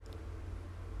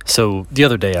So the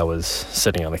other day I was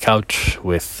sitting on the couch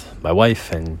with my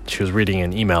wife, and she was reading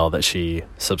an email that she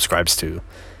subscribes to.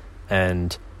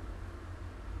 And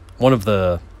one of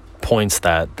the points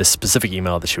that this specific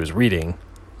email that she was reading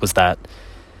was that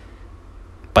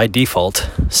by default,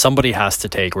 somebody has to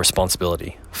take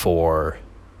responsibility for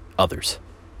others.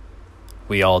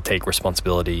 We all take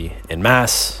responsibility en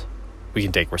masse. We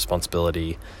can take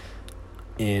responsibility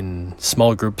in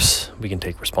small groups. We can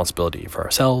take responsibility for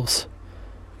ourselves.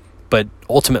 But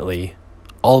ultimately,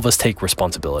 all of us take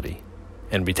responsibility,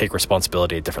 and we take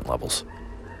responsibility at different levels.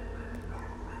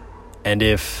 And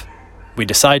if we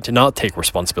decide to not take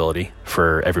responsibility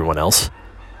for everyone else,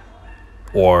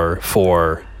 or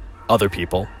for other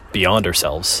people beyond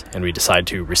ourselves, and we decide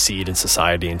to recede in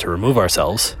society and to remove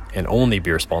ourselves and only be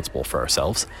responsible for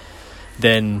ourselves,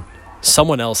 then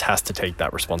someone else has to take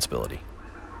that responsibility.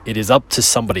 It is up to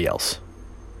somebody else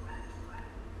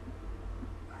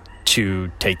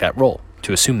to take that role,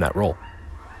 to assume that role.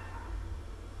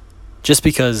 Just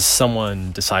because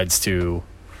someone decides to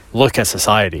look at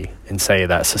society and say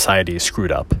that society is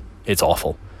screwed up, it's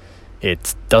awful,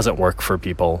 it doesn't work for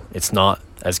people, it's not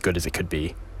as good as it could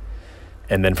be,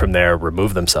 and then from there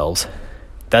remove themselves,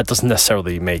 that doesn't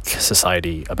necessarily make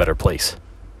society a better place.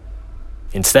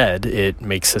 Instead, it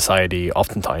makes society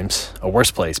oftentimes a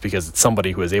worse place, because it's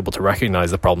somebody who is able to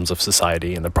recognize the problems of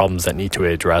society and the problems that need to be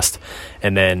addressed,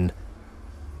 and then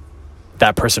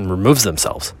that person removes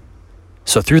themselves.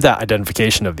 So through that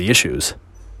identification of the issues,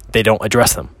 they don't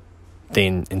address them. They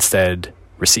instead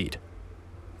recede.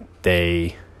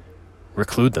 They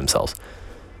reclude themselves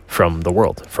from the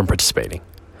world, from participating,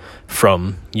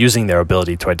 from using their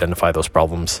ability to identify those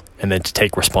problems and then to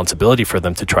take responsibility for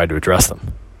them to try to address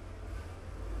them.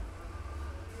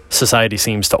 Society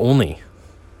seems to only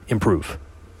improve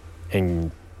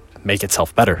and make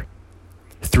itself better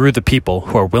through the people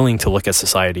who are willing to look at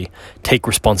society, take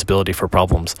responsibility for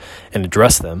problems, and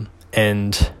address them,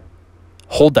 and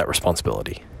hold that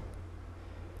responsibility.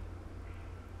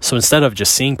 So instead of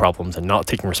just seeing problems and not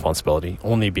taking responsibility,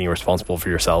 only being responsible for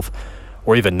yourself,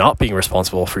 or even not being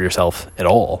responsible for yourself at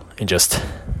all, and just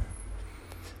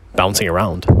bouncing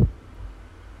around,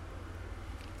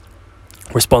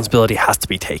 responsibility has to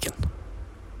be taken.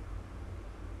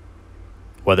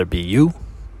 Whether it be you,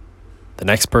 the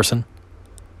next person,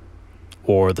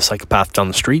 or the psychopath down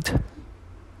the street,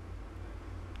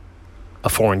 a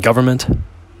foreign government,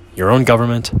 your own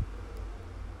government,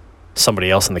 somebody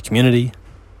else in the community,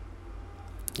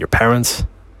 your parents,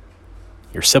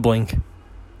 your sibling.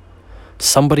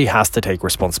 Somebody has to take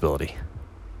responsibility.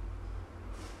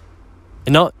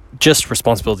 And not just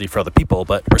responsibility for other people,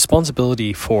 but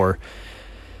responsibility for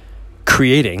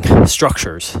creating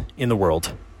structures in the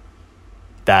world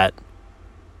that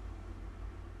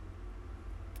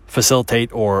facilitate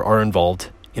or are involved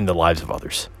in the lives of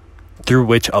others, through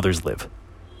which others live.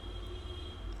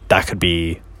 That could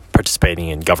be participating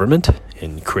in government,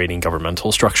 in creating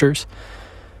governmental structures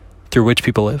through which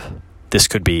people live. This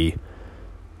could be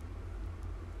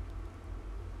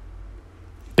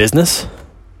business.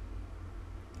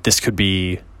 This could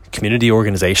be community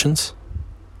organizations,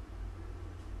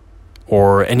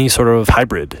 or any sort of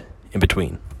hybrid in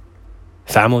between.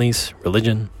 Families,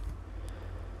 religion.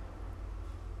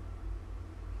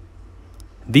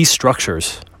 These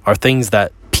structures are things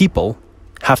that people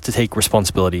have to take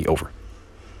responsibility over.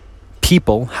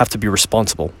 People have to be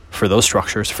responsible for those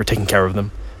structures, for taking care of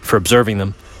them, for observing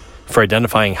them, for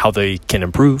identifying how they can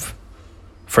improve,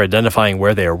 for identifying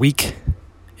where they are weak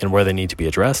and where they need to be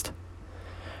addressed,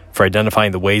 for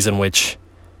identifying the ways in which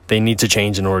they need to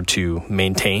change in order to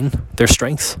maintain their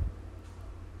strengths.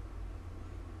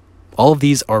 All of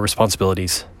these are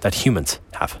responsibilities that humans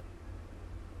have.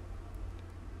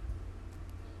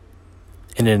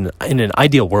 In an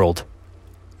ideal world,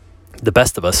 the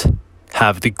best of us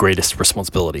have the greatest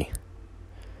responsibility.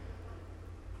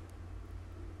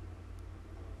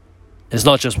 It's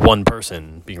not just one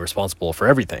person being responsible for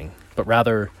everything, but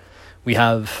rather we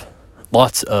have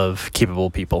lots of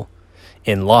capable people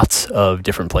in lots of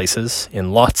different places,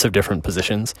 in lots of different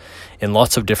positions, in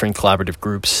lots of different collaborative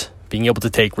groups, being able to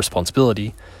take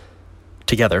responsibility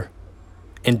together,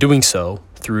 and doing so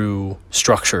through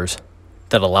structures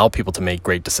that allow people to make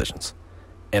great decisions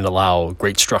and allow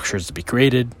great structures to be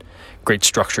created, great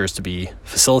structures to be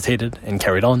facilitated and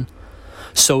carried on,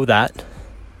 so that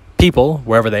people,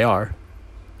 wherever they are,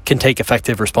 can take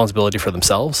effective responsibility for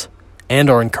themselves and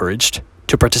are encouraged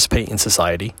to participate in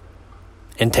society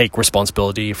and take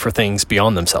responsibility for things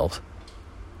beyond themselves.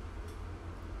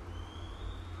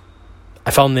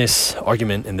 I found this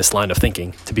argument and this line of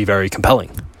thinking to be very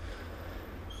compelling.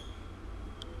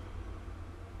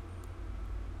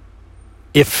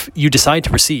 If you decide to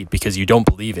recede because you don't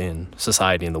believe in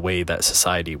society and the way that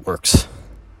society works,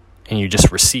 and you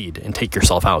just recede and take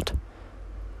yourself out,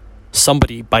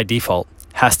 somebody by default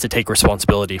has to take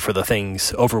responsibility for the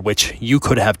things over which you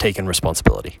could have taken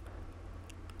responsibility.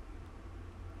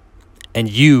 And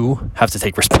you have to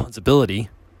take responsibility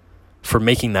for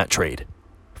making that trade,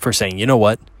 for saying, you know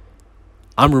what,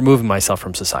 I'm removing myself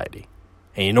from society.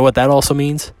 And you know what that also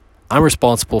means? I'm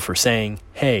responsible for saying,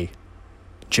 hey,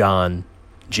 John,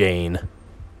 Jane,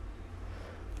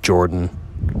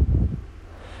 Jordan,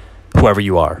 whoever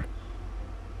you are,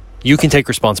 you can take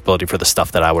responsibility for the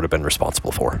stuff that I would have been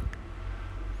responsible for.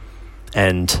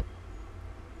 And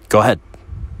go ahead.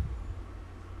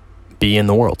 Be in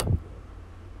the world.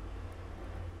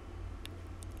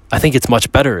 I think it's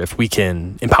much better if we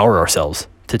can empower ourselves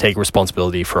to take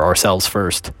responsibility for ourselves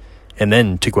first, and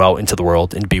then to go out into the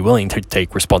world and be willing to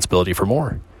take responsibility for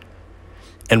more.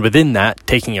 And within that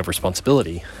taking of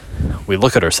responsibility, we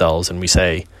look at ourselves and we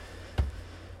say,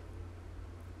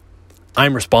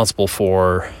 I'm responsible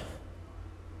for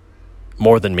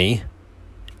more than me,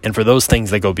 and for those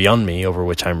things that go beyond me over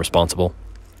which I'm responsible.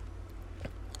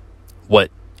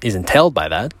 What is entailed by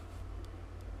that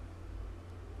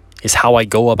is how I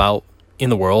go about in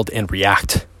the world and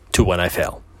react to when I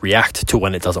fail, react to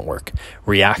when it doesn't work,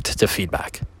 react to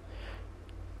feedback.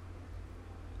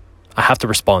 I have to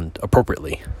respond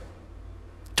appropriately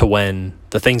to when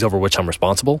the things over which I'm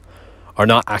responsible are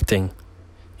not acting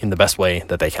in the best way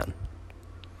that they can.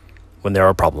 When there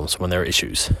are problems, when there are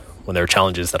issues, when there are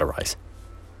challenges that arise,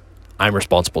 I'm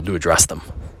responsible to address them.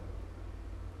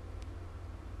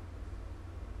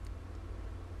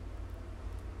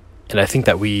 And I think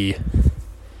that we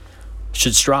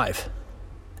should strive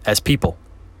as people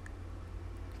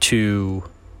to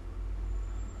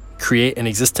create an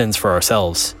existence for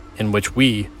ourselves in which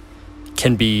we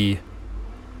can be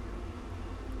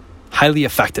highly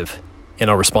effective in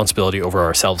our responsibility over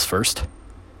ourselves first,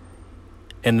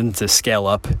 and then to scale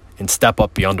up and step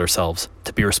up beyond ourselves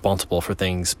to be responsible for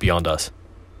things beyond us,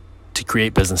 to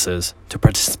create businesses, to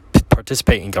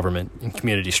participate in government and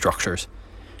community structures,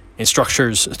 in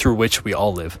structures through which we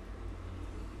all live,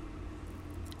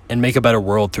 and make a better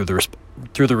world through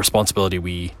the responsibility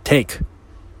we take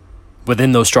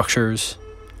within those structures,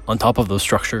 on top of those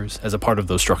structures, as a part of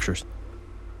those structures.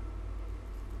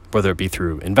 Whether it be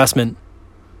through investment,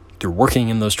 through working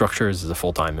in those structures as a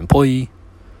full-time employee,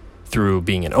 through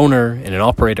being an owner and an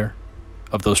operator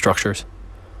of those structures,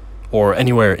 or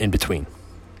anywhere in between.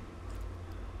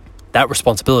 That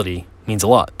responsibility means a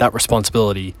lot. That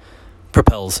responsibility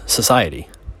propels society.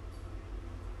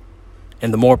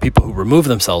 And the more people who remove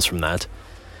themselves from that,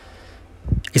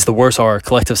 is the worse our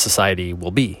collective society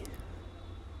will be.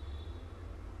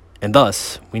 And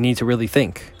thus, we need to really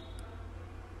think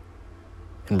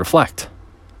and reflect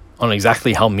on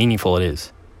exactly how meaningful it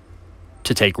is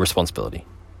to take responsibility.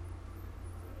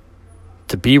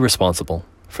 To be responsible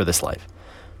for this life.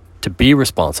 To be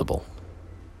responsible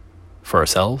for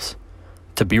ourselves.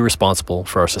 To be responsible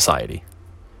for our society.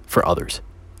 For others.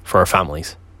 For our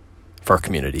families. For our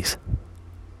communities.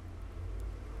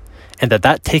 And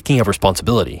that taking of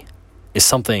responsibility is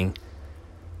something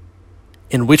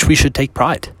in which we should take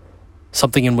pride.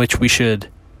 Something in which we should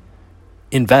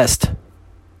invest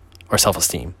our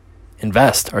self-esteem.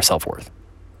 Invest our self-worth.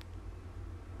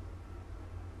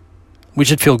 We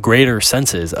should feel greater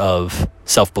senses of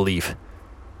self-belief,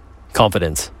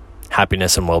 confidence,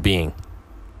 happiness, and well-being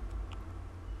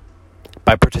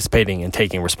by participating and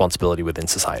taking responsibility within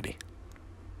society.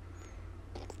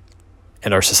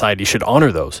 And our society should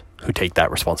honor those who take that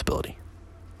responsibility.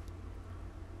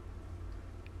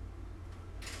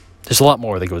 There's a lot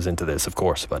more that goes into this, of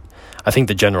course, but I think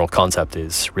the general concept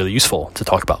is really useful to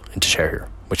talk about and to share here,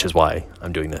 which is why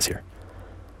I'm doing this here.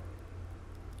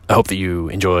 I hope that you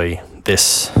enjoy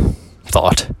this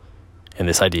thought and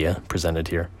this idea presented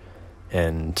here,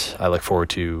 and I look forward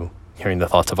to hearing the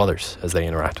thoughts of others as they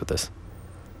interact with this.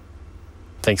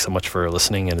 Thanks so much for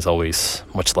listening, and as always,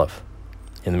 much love.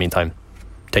 In the meantime,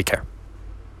 take care.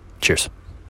 Cheers.